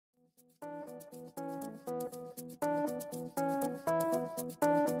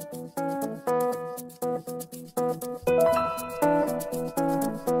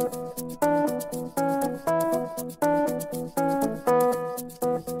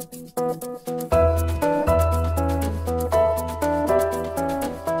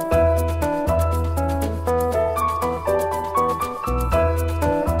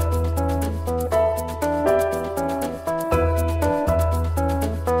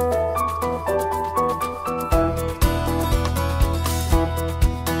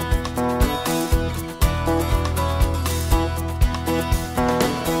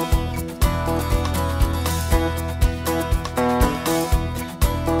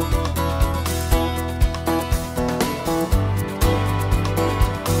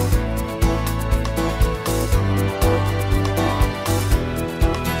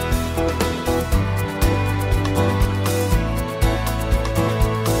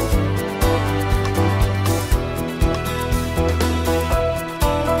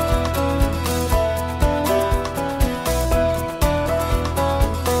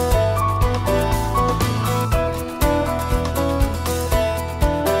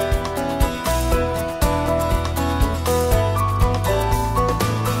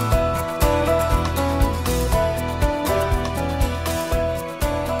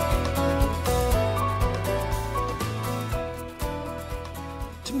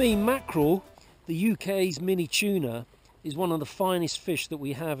To me, mackerel, the UK's mini tuna, is one of the finest fish that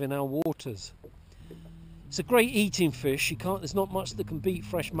we have in our waters. It's a great eating fish. There's not much that can beat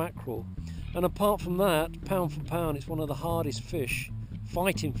fresh mackerel. And apart from that, pound for pound, it's one of the hardest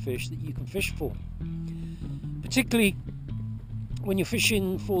fighting fish that you can fish for. Particularly when you're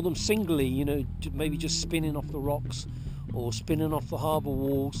fishing for them singly, you know, maybe just spinning off the rocks or spinning off the harbour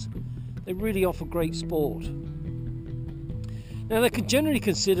walls. They really offer great sport. Now, they're generally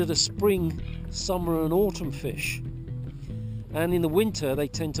considered a spring, summer and autumn fish, and in the winter they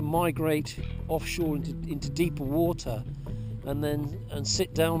tend to migrate offshore into deeper water and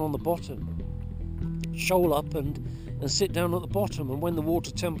sit down on the bottom, shoal up and sit down at the bottom. And when the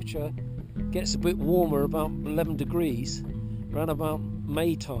water temperature gets a bit warmer, about 11 degrees, around about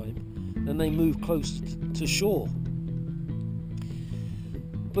May time, then they move close to shore.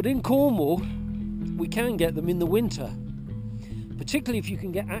 But in Cornwall we can get them in the winter, particularly if you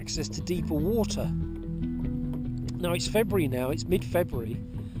can get access to deeper water. Now it's February now, it's mid-February,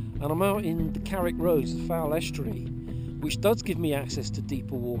 and I'm out in the Kayak roads, the Foul Estuary, which does give me access to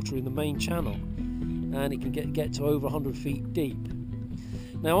deeper water in the main channel, and it can get to over 100 feet deep.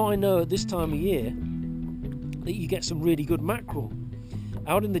 Now I know at this time of year that you get some really good mackerel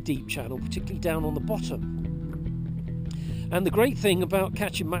out in the deep channel, particularly down on the bottom. And the great thing about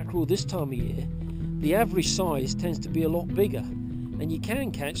catching mackerel this time of year, the average size tends to be a lot bigger, and you can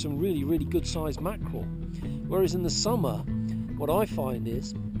catch some really, really good sized mackerel. Whereas in the summer, what I find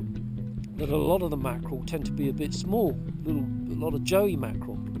is that a lot of the mackerel tend to be a bit small, a lot of joey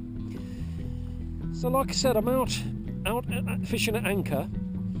mackerel. So like I said, I'm out fishing at anchor.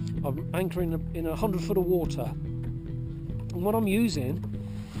 I'm anchoring in 100 foot of water, and what I'm using,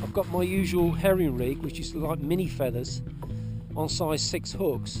 I've got my usual herring rig, which is like mini feathers on size 6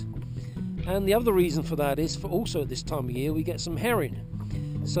 hooks. And the other reason for that is also at this time of year we get some herring,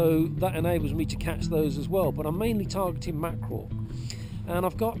 so that enables me to catch those as well. But I'm mainly targeting mackerel, and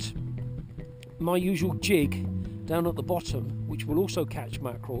I've got my usual jig down at the bottom, which will also catch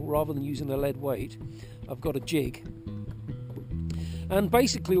mackerel. Rather than using a lead weight, I've got a jig, and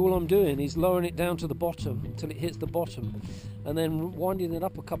basically all I'm doing is lowering it down to the bottom until it hits the bottom, and then winding it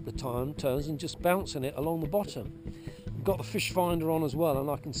up a couple of turns and just bouncing it along the bottom. I've got the fish finder on as well, and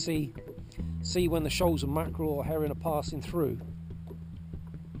I can see when the shoals of mackerel or herring are passing through.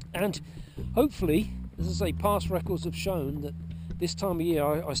 And hopefully, as I say, past records have shown that this time of year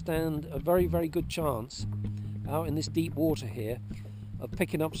I stand a very, very good chance out in this deep water here of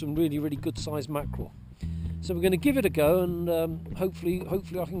picking up some really, really good sized mackerel. So we're going to give it a go, and hopefully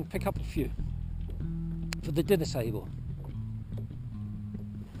I can pick up a few for the dinner table.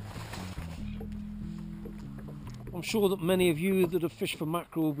 I'm sure that many of you that have fished for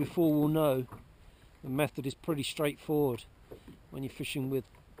mackerel before will know the method is pretty straightforward when you're fishing with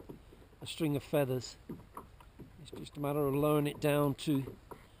a string of feathers. It's just a matter of lowering it down to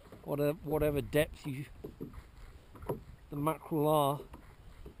whatever depth the mackerel are,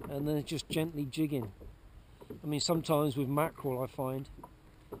 and then just gently jigging. I mean, sometimes with mackerel I find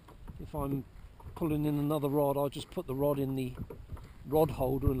if I'm pulling in another rod, I'll just put the rod in the rod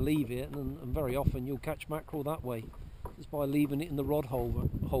holder and leave it, and very often you'll catch mackerel that way, just by leaving it in the rod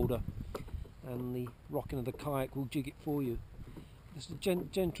holder, and the rocking of the kayak will jig it for you. Just a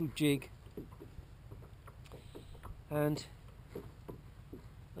gentle jig, and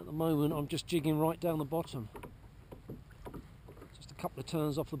at the moment I'm just jigging right down the bottom, just a couple of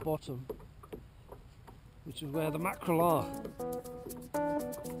turns off the bottom, which is where the mackerel are.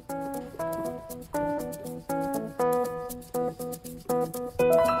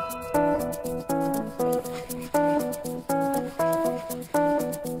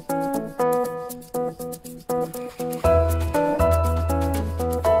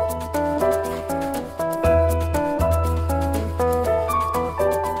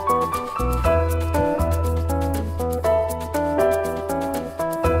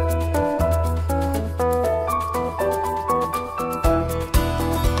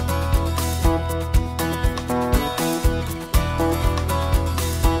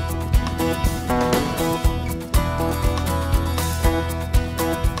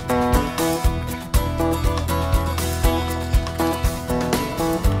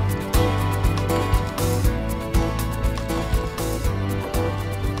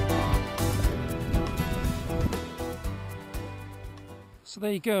 So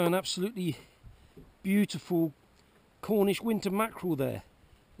there you go, an absolutely beautiful Cornish winter mackerel there.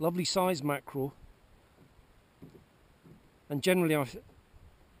 Lovely sized mackerel. And generally,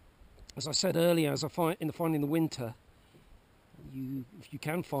 as I said earlier, in the winter, if you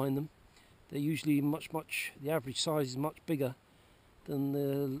can find them, they're usually the average size is much bigger than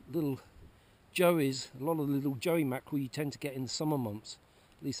the little joeys. A lot of the little joey mackerel you tend to get in the summer months.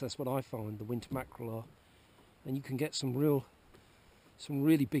 At least that's what I find the winter mackerel are. And you can get some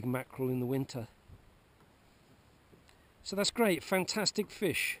really big mackerel in the winter. So that's great, fantastic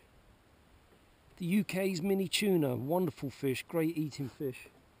fish. The UK's mini tuna, wonderful fish, great eating fish.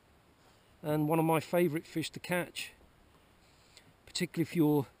 And one of my favourite fish to catch. Particularly if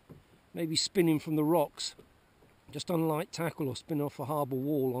you're maybe spinning from the rocks, just on light tackle, or spinning off a harbour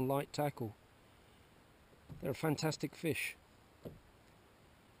wall on light tackle. They're a fantastic fish.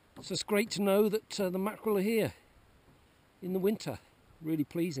 So it's great to know that the mackerel are here in the winter. Really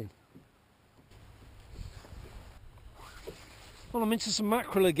pleasing. Well, I'm into some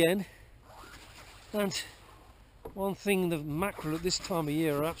mackerel again, and one thing, the mackerel at this time of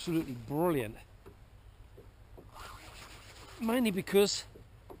year are absolutely brilliant. Mainly because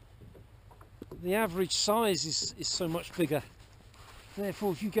the average size is so much bigger.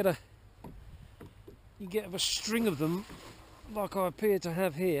 Therefore, if you get a string of them, like I appear to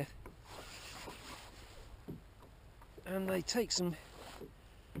have here, and they take some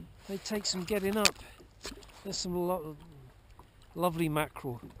getting up. There's some lovely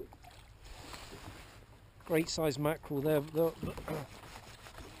mackerel, great size mackerel there.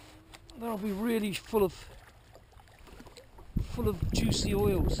 They'll be really full of juicy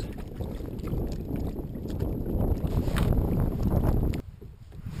oils.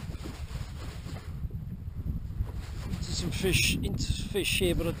 Into fish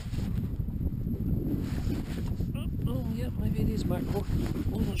here, but oh yeah, maybe it is mackerel.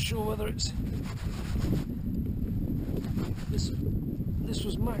 I wasn't sure whether it's this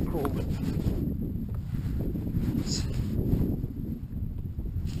was mackerel, but it's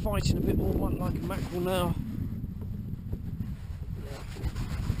fighting a bit more like a mackerel now.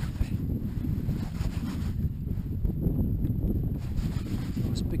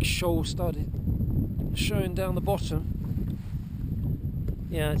 This big shoal started showing down the bottom.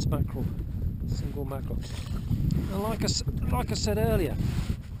 Yeah, it's mackerel, single mackerel. And like I said earlier,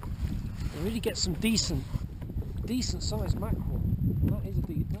 you really get some decent sized mackerel.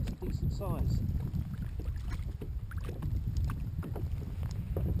 That's a decent size.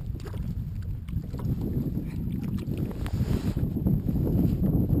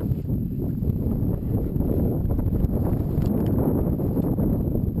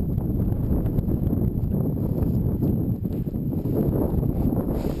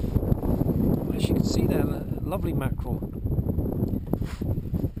 Lovely mackerel.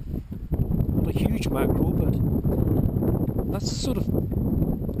 Not a huge mackerel, but that's the sort of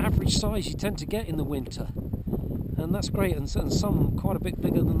average size you tend to get in the winter, and that's great. And some quite a bit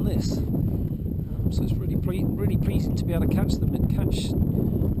bigger than this. So it's really pleasing to be able to catch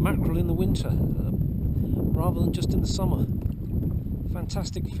mackerel in the winter rather than just in the summer.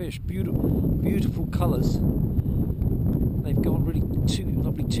 Fantastic fish, beautiful colours. They've got really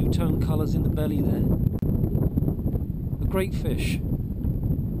lovely two-tone colours in the belly there. Great fish.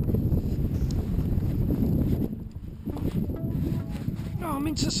 Oh, I'm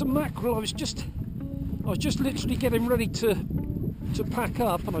into some mackerel. I was just literally getting ready to pack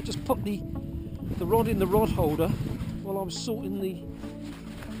up, and I just put the rod in the rod holder while I was sorting the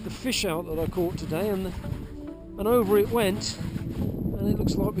fish out that I caught today, and over it went, and it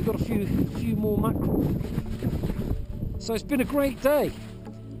looks like we've got a few more mackerel. So it's been a great day,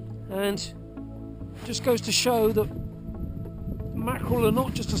 and just goes to show that mackerel are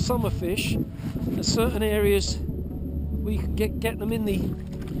not just a summer fish. There's certain areas where you can get them in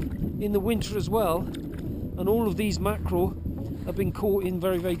the winter as well, and all of these mackerel have been caught in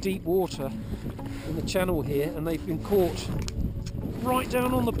very deep water in the channel here, and they've been caught right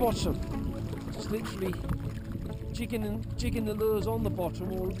down on the bottom, just literally jigging the lures on the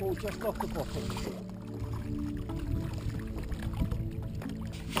bottom or just off the bottom.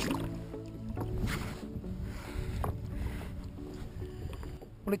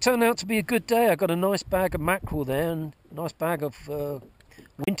 Well, it turned out to be a good day. I got a nice bag of mackerel there, and a nice bag of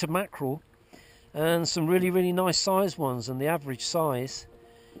winter mackerel, and some really nice sized ones. And the average size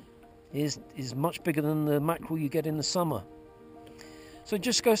is much bigger than the mackerel you get in the summer. So it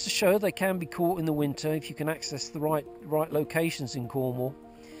just goes to show they can be caught in the winter if you can access the right locations in Cornwall,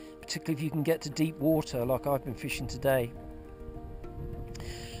 particularly if you can get to deep water like I've been fishing today.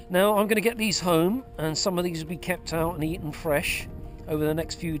 Now I'm going to get these home, and some of these will be kept out and eaten fresh over the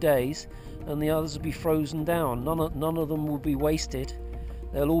next few days, and the others will be frozen down. None of them will be wasted.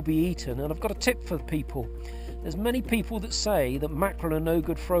 They'll all be eaten. And I've got a tip for people. There's many people that say that mackerel are no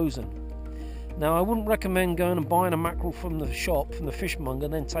good frozen. Now, I wouldn't recommend going and buying a mackerel from the shop, from the fishmonger,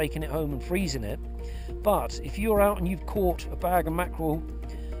 and then taking it home and freezing it, But if you're out and you've caught a bag of mackerel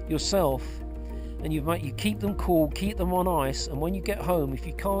yourself, and you keep them cool, keep them on ice, and when you get home, if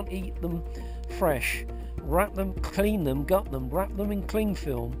you can't eat them fresh, wrap them, clean them, gut them, wrap them in cling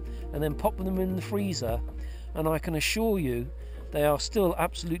film, and then pop them in the freezer, and I can assure you they are still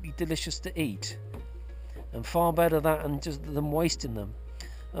absolutely delicious to eat, and far better than wasting them.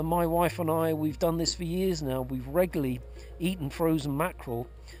 And my wife and I, we've done this for years now. We've regularly eaten frozen mackerel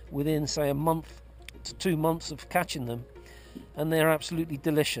within, say, a month to 2 months of catching them, and they're absolutely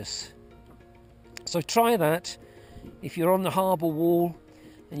delicious. So try that if you're on the harbour wall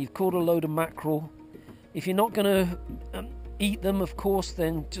and you've caught a load of mackerel. If you're not going to eat them, of course,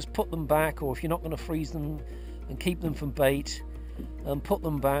 then just put them back, or if you're not going to freeze them and keep them from bait, put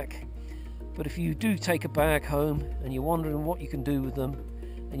them back. But if you do take a bag home and you're wondering what you can do with them,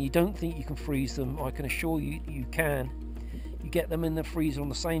 and you don't think you can freeze them, I can assure you you can. You get them in the freezer on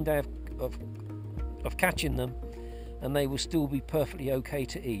the same day of catching them, and they will still be perfectly okay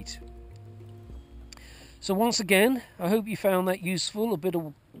to eat. So once again, I hope you found that useful, a bit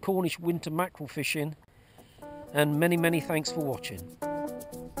of Cornish winter mackerel fishing, and many thanks for watching.